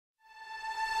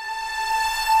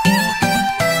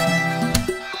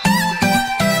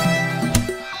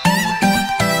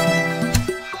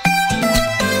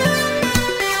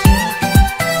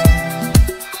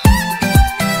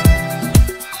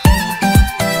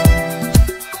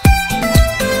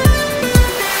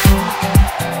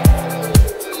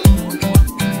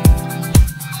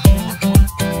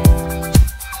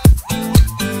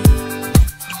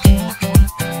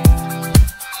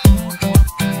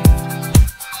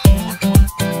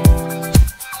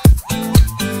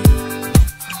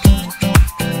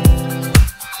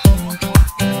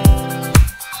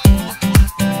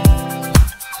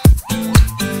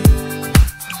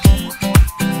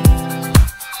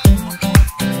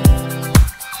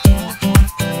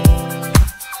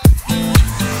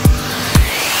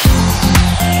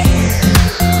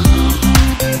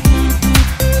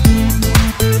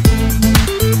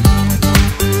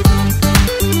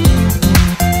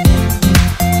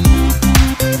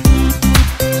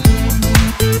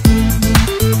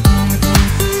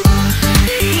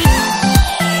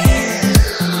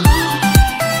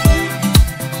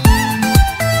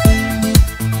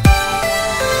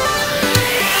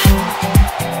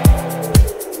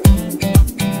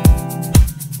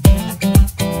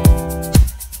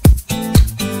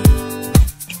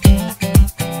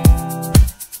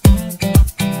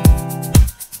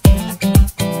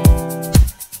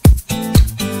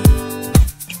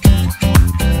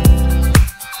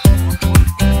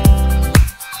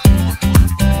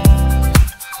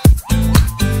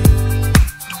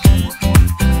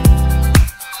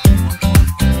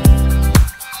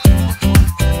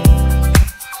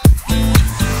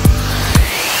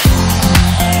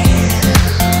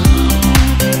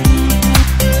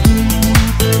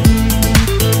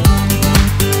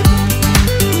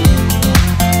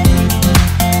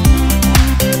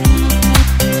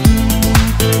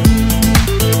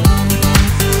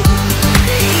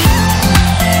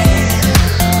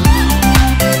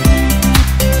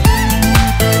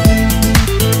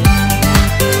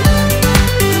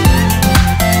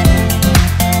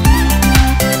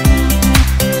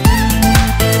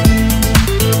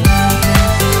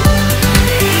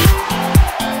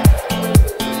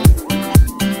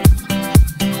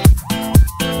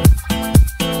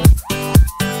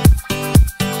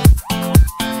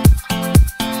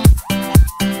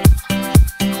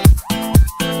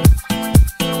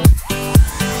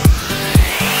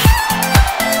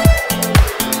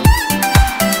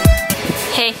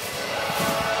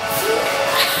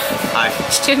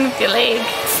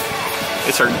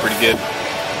It's hurting pretty good.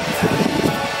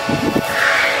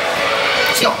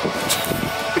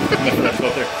 Enough of that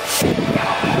stuff there.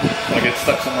 I'll get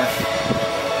stuck somewhere.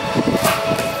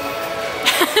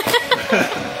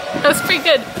 That was pretty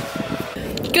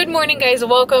good. Good morning, guys.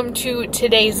 Welcome to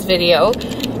today's video.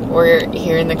 We're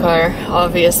here in the car,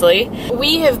 obviously.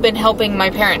 We have been helping my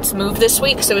parents move this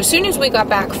week, so as soon as we got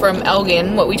back from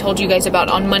Elgin, what we told you guys about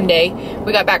on Monday,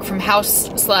 we got back from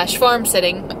house/farm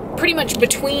sitting, pretty much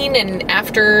between and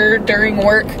after, during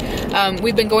work.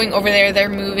 We've been going over there. They're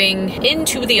moving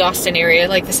into the Austin area,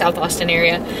 like the South Austin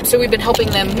area. So we've been helping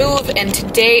them move, and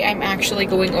today I'm actually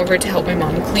going over to help my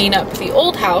mom clean up the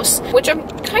old house, which I'm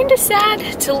kind of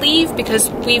sad to leave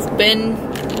because we've been,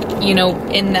 you know,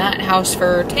 in that house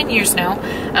for 10 years now.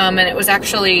 And it was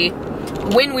actually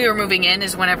when we were moving in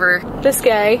is whenever this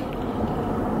guy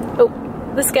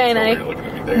and I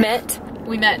met.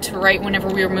 We met right whenever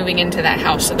we were moving into that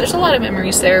house. So there's a lot of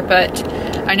memories there, but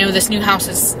I know this new house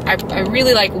is, I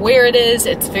really like where it is.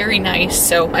 It's very nice.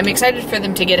 So I'm excited for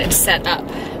them to get it set up,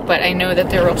 but I know that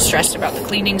they're real stressed about the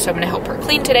cleaning, so I'm gonna help her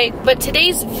clean today. But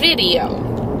today's video,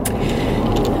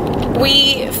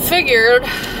 we figured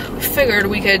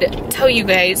we could tell you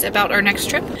guys about our next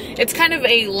trip. It's kind of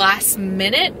a last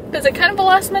minute. Is it kind of a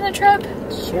last minute trip?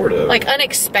 Sort of. Like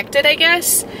unexpected, I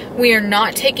guess. We are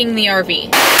not taking the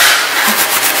RV.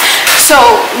 So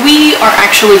we are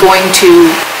actually going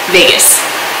to Vegas.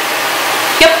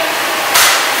 Yep,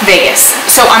 Vegas.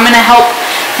 So I'm gonna help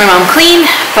my mom clean,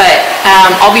 but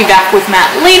I'll be back with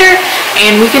Matt later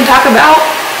and we can talk about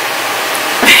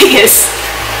Vegas.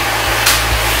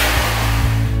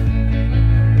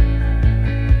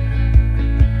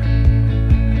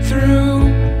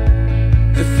 Through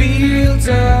the fields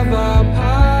of our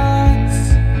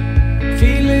paths,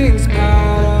 feelings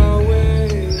part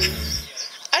away.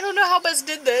 I don't know how Buzz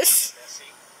did this.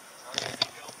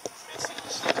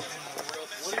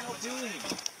 What are you doing?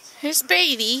 Here's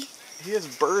Brady. He has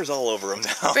burrs all over him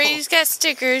now. Brady's got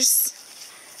stickers.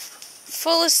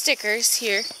 Full of stickers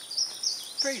here.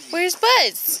 Brady. Where's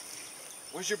Buzz?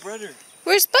 Where's your brother?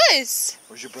 Where's Buzz?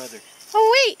 Where's your brother?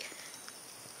 Oh wait.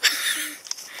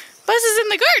 Buzz is in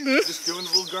the garden. Just doing a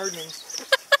little gardening.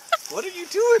 What are you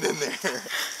doing in there?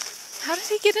 How did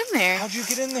he get in there? How'd you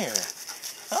get in there?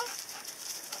 Huh?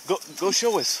 Go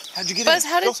show us. How'd you get Buzz, in?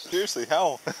 how did... Go, seriously,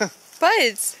 how?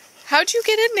 Buzz, how'd you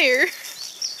get in there?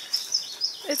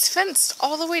 It's fenced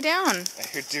all the way down. I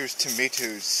heard there's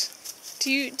tomatoes.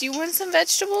 Do you want some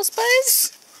vegetables,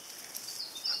 Buzz?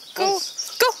 Go,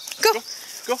 Buzz. go, go,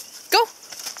 Go. go.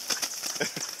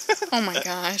 Oh my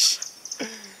gosh.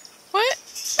 What?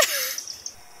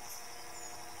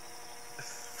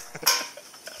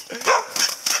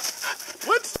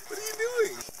 What? What are you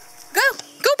doing? Go,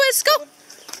 Buzz, go.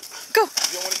 Go. You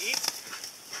don't want to eat?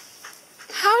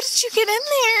 How did you get in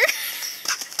there?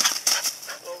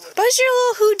 Buzz, you're a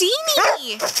little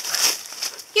Houdini.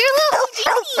 You're a little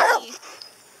Houdini.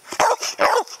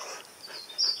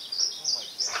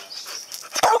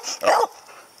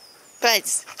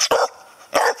 Buzz,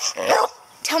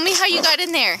 tell me how you got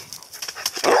in there.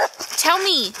 Tell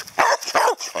me.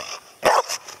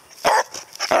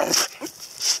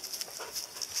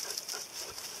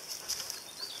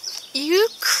 You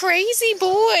crazy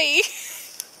boy.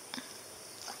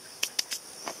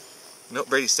 No,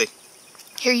 Brady, stay.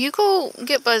 Here, you go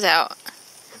get Buzz out.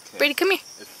 Okay. Brady, come here.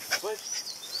 What?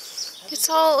 It's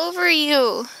all over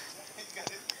you.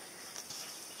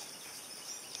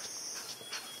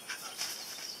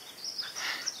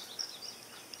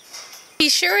 He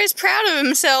sure is proud of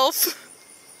himself.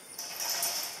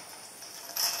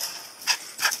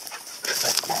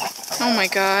 Oh my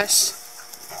gosh.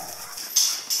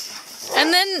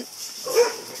 And then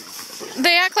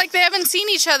they act like they haven't seen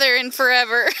each other in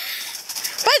forever.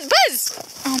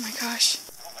 Buzz! Oh my gosh.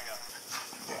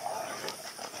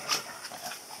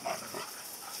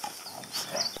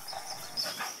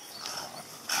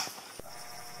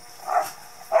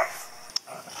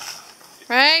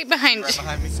 Right behind you. Right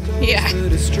behind me. Yeah.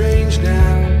 But it's strange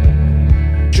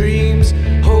now. Dreams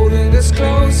holding us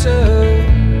closer.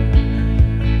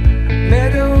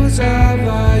 Meadows of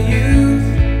our youth.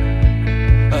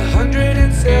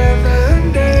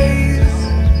 107 days.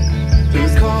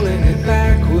 Recalling it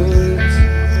backwards.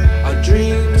 Our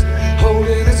dreams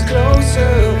holding us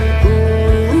closer.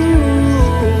 Ooh,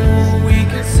 we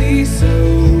can see so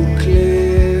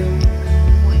clear.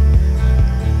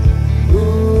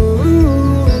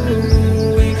 Ooh,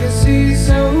 we can see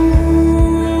so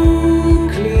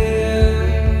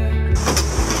clear.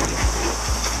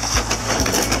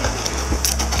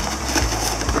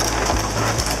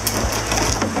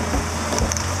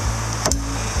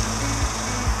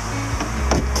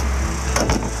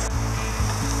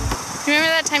 Remember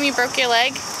that time you broke your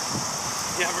leg?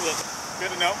 Yeah, I remember that.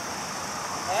 Good to know.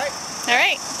 Alright.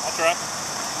 Alright. I'll try.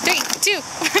 3, 2, 1.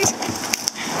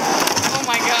 Oh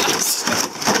my gosh.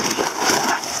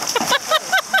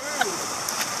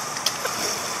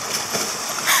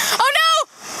 Oh no!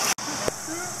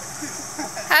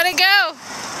 How'd it go?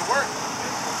 It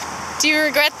worked. Do you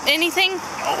regret anything?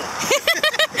 No.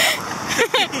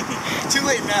 Too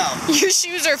late now. Your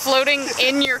shoes are floating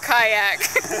in your kayak.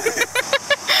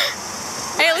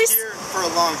 Hey, at least here for a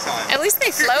long time. At least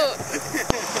they float. Yeah,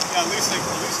 at least I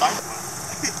float.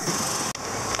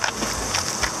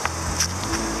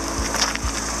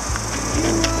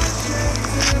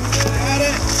 Got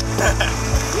it.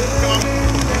 Come on.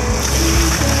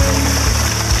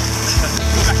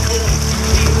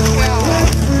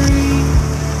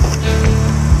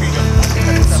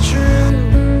 It's true.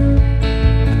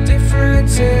 The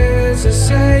difference is the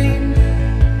same.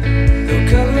 The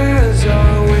colors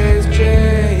always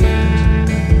change,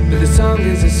 but the song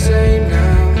is the same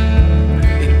now.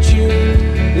 In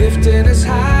June, lifting us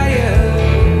higher.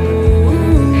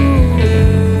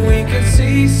 Ooh, we can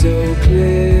see so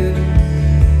clear.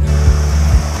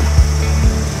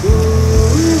 Ooh,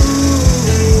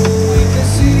 we can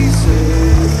see so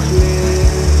clear.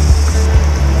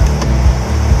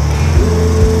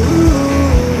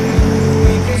 Ooh,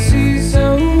 we can see so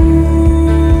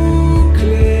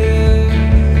clear.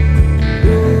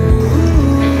 Ooh,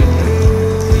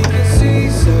 we can see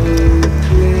so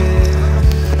clear.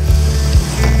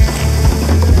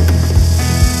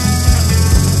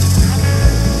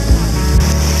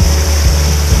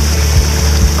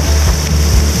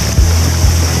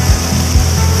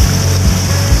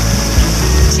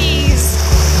 Jeez.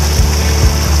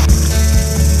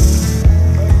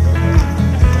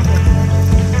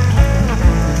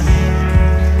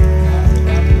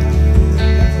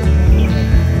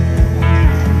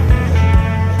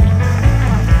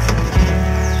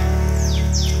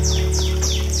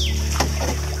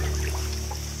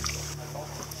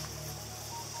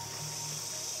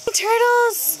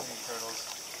 Turtles.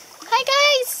 Hi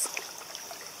guys.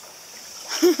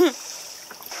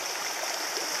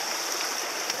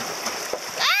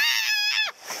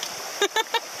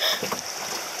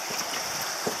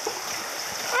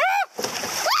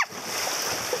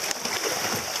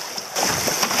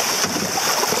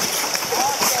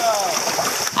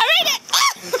 I made it.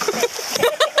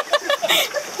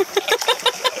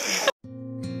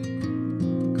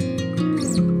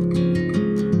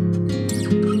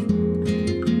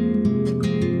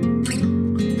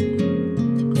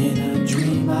 In a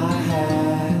dream I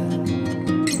had,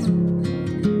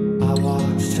 I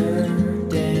watched her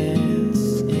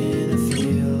dance in a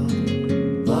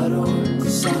field, blood on the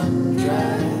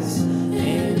sundress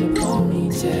and a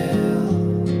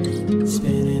ponytail,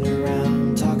 spinning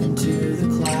around talking to the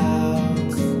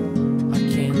clouds. I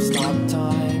can't stop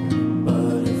time,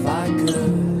 but if I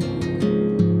could,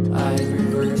 I'd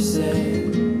reverse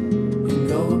it and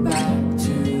go back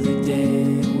to the day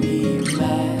we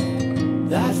met.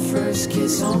 That first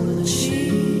kiss on the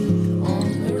cheek,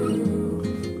 on the roof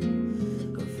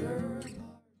of her.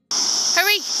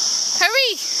 Hurry!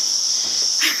 Hurry!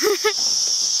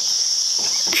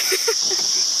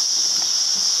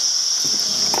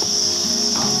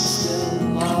 I'm still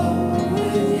in love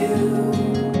with you.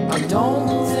 I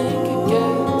don't think it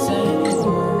gets any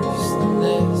worse than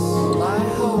this. I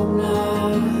hope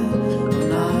not,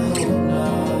 and I hope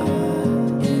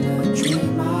not. In a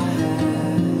dream I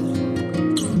had,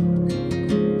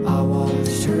 I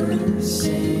watched her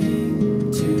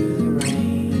sing to the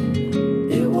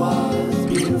rain. It was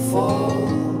beautiful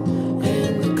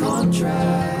in the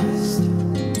contrast.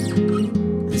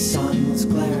 The sun was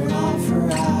glaring off her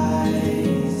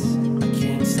eyes. I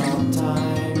can't stop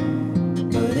time,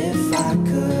 but if I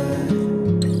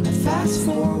could, I'd fast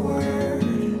forward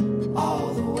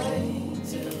all the way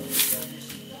to.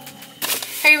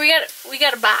 Hey, we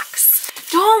got a box.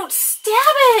 Don't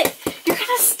stab it! You're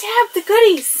gonna stab the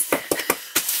goodies.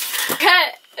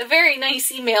 Got a very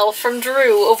nice email from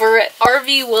Drew over at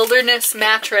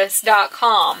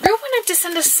rvwildernessmattress.com. Drew wanted to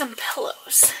send us some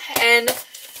pillows, and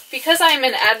because I'm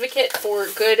an advocate for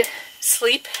good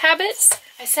sleep habits,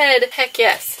 I said, heck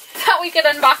yes. Thought we could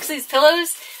unbox these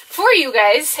pillows for you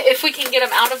guys if we can get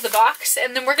them out of the box,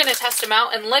 and then we're gonna test them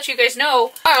out and let you guys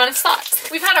know our honest thoughts.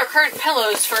 We've had our current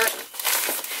pillows for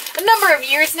a number of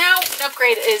years now. An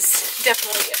upgrade is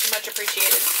definitely much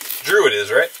appreciated. Drew it is,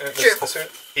 right? Drew.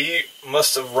 He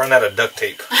must have run out of duct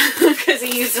tape. Because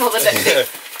he used all the duct tape.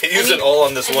 He used it all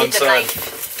on this I one need the side.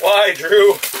 knife. Why,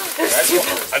 Drew? There's I two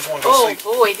just want to go Oh sleep.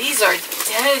 boy, these are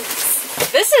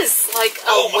dense. This is like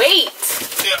a weight.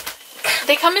 Yeah.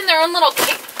 They come in their own little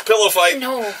Pillow fight.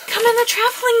 No, come in the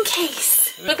traveling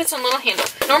case. Look at some little handle.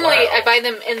 Normally, Wow. I buy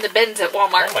them in the bins at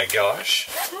Walmart. Oh my gosh.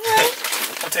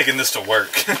 Alright. I'm taking this to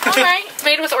work. Alright. It's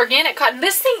made with organic cotton.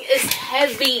 This thing is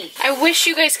heavy. I wish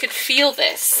you guys could feel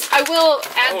this. I will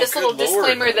add this little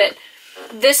disclaimer that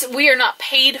we are not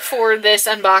paid for this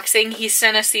unboxing. He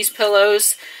sent us these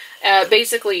pillows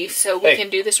basically so we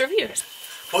can do this review.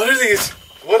 What are these?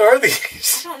 What are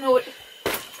these? I don't know what...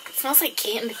 It smells like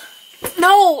candy.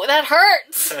 No, that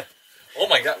hurts. Oh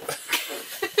my god.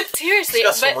 Seriously.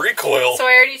 It's got some recoil. So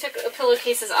I already took the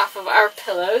pillowcases off of our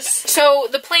pillows. So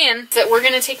the plan is that we're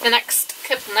going to take the next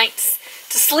couple nights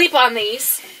to sleep on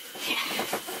these.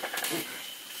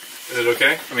 Is it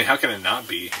okay? I mean, how can it not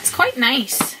be? It's quite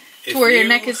nice to where your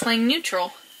neck is laying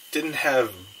neutral. Didn't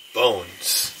have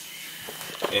bones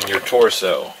in your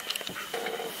torso.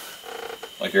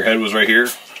 Like your head was right here,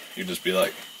 you'd just be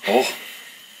like, oh.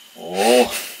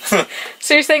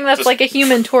 So you're saying that's like a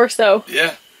human torso?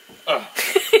 Yeah.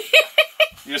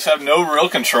 You just have no real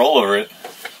control over it.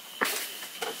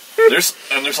 There's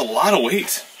a lot of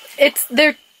weight.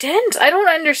 They're dense. I don't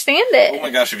understand it. Oh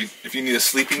my gosh, if you need a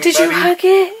sleeping buddy. Did you hug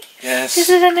it? Yes. Is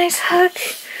it a nice hug?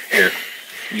 Here,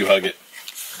 you hug it.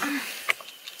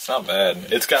 It's not bad.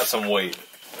 It's got some weight.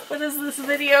 What is this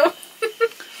video?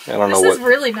 I don't know what. This is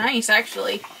really nice,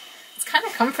 actually. It's kind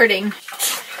of comforting.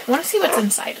 I want to see what's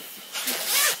inside.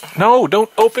 No,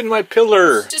 don't open my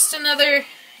pillar. Just another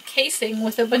casing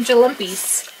with a bunch of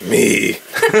lumpies. Me.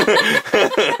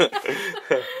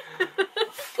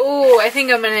 Ooh, I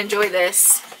think I'm going to enjoy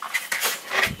this.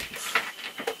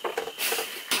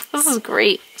 This is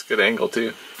great. It's a good angle,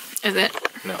 too. Is it?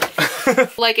 No.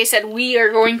 Like I said, we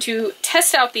are going to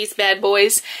test out these bad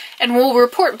boys and we'll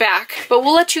report back. But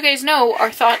we'll let you guys know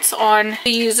our thoughts on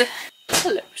these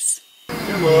pillows.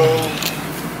 Hello.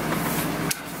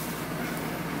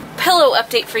 Pillow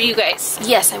update for you guys.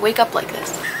 Yes, I wake up like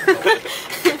this.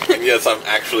 Yes, I'm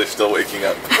actually still waking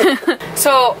up.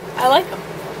 So, I like them.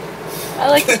 I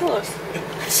like the pillows.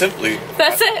 Simply.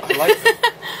 That's it. I like them.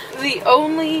 The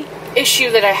only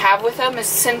issue that I have with them is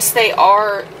since they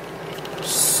are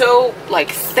so,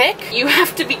 like, thick, you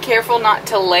have to be careful not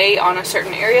to lay on a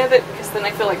certain area of it because then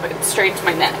I feel like it strains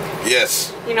my neck.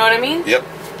 Yes. You know what I mean? Yep.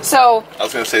 So... I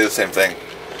was going to say the same thing.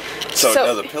 So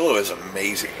no, the pillow is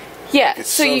amazing. Yeah, it's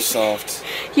so soft.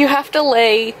 You have to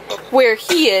lay where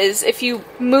he is. If you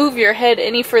move your head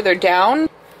any further down,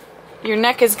 your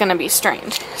neck is going to be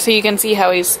strained. So you can see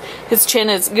how his chin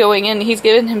is going in. He's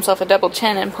giving himself a double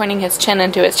chin and pointing his chin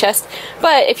into his chest.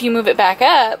 But if you move it back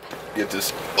up, get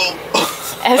this.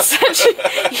 As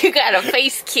such, you got a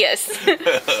face kiss.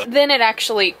 Then it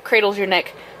actually cradles your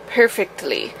neck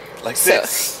perfectly. Like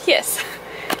this. Yes.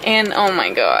 And oh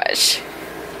my gosh.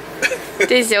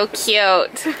 They're so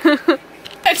cute.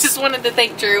 I just wanted to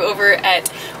thank Drew over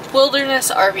at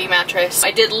Wilderness RV Mattress. I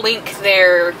did link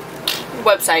their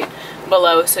website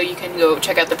below so you can go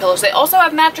check out the pillows. They also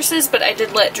have mattresses, but I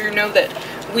did let Drew know that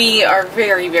we are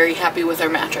very, very happy with our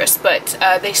mattress. But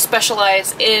they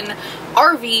specialize in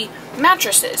RV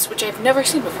mattresses, which I've never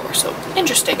seen before, so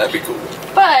interesting. That'd be cool.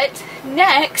 But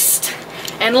next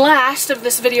and last of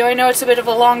this video, I know it's a bit of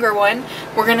a longer one,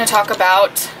 we're going to talk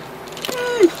about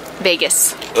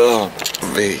Vegas. Oh,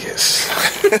 Vegas.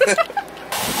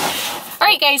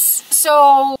 Alright guys,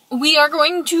 so we are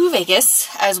going to Vegas,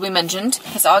 as we mentioned.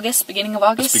 It's August, beginning of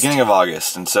August? It's beginning of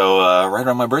August, and so right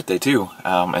around my birthday too.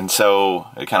 And so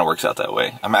it kind of works out that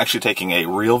way. I'm actually taking a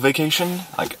real vacation.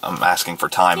 Like, I'm asking for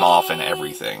time off and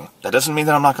everything. That doesn't mean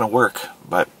that I'm not going to work,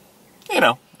 but, you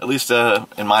know, at least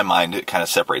in my mind, it kind of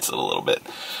separates it a little bit.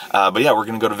 But yeah, we're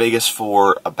going to go to Vegas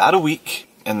for about a week,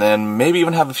 and then maybe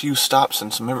even have a few stops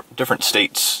in some different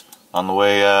states on the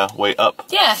way up.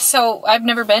 Yeah, so I've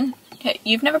never been.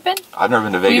 You've never been? I've never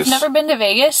been to Vegas. We've never been to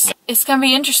Vegas. Yeah. It's going to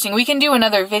be interesting. We can do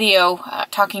another video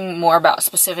talking more about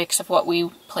specifics of what we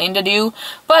plan to do.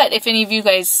 But if any of you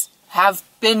guys have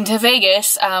been to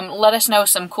Vegas, let us know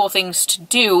some cool things to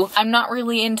do. I'm not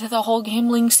really into the whole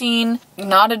gambling scene.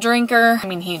 Not a drinker. I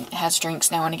mean, he has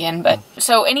drinks now and again, but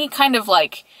so any kind of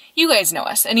like, you guys know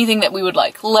us. Anything that we would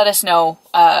like, let us know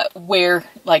where,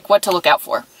 like, what to look out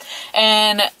for.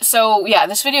 And so, yeah,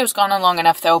 this video's gone on long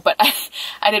enough though, but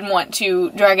I didn't want to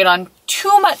drag it on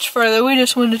too much further. We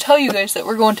just wanted to tell you guys that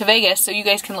we're going to Vegas, so you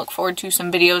guys can look forward to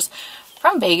some videos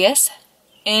from Vegas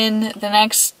in the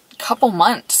next couple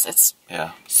months. It's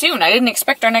soon. I didn't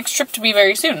expect our next trip to be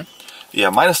very soon. Yeah,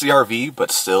 minus the RV, but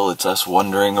still, it's us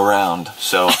wandering around,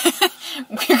 so...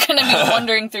 We're gonna be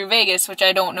wandering through Vegas, which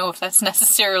I don't know if that's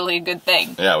necessarily a good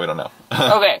thing. Yeah, we don't know.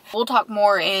 Okay, we'll talk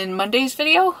more in Monday's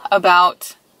video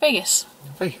about Vegas.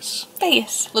 Vegas.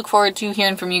 Vegas. Look forward to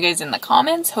hearing from you guys in the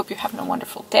comments. Hope you're having a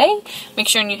wonderful day. Make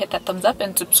sure and you hit that thumbs up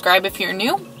and subscribe if you're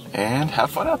new. And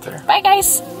have fun out there. Bye,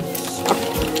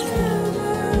 guys.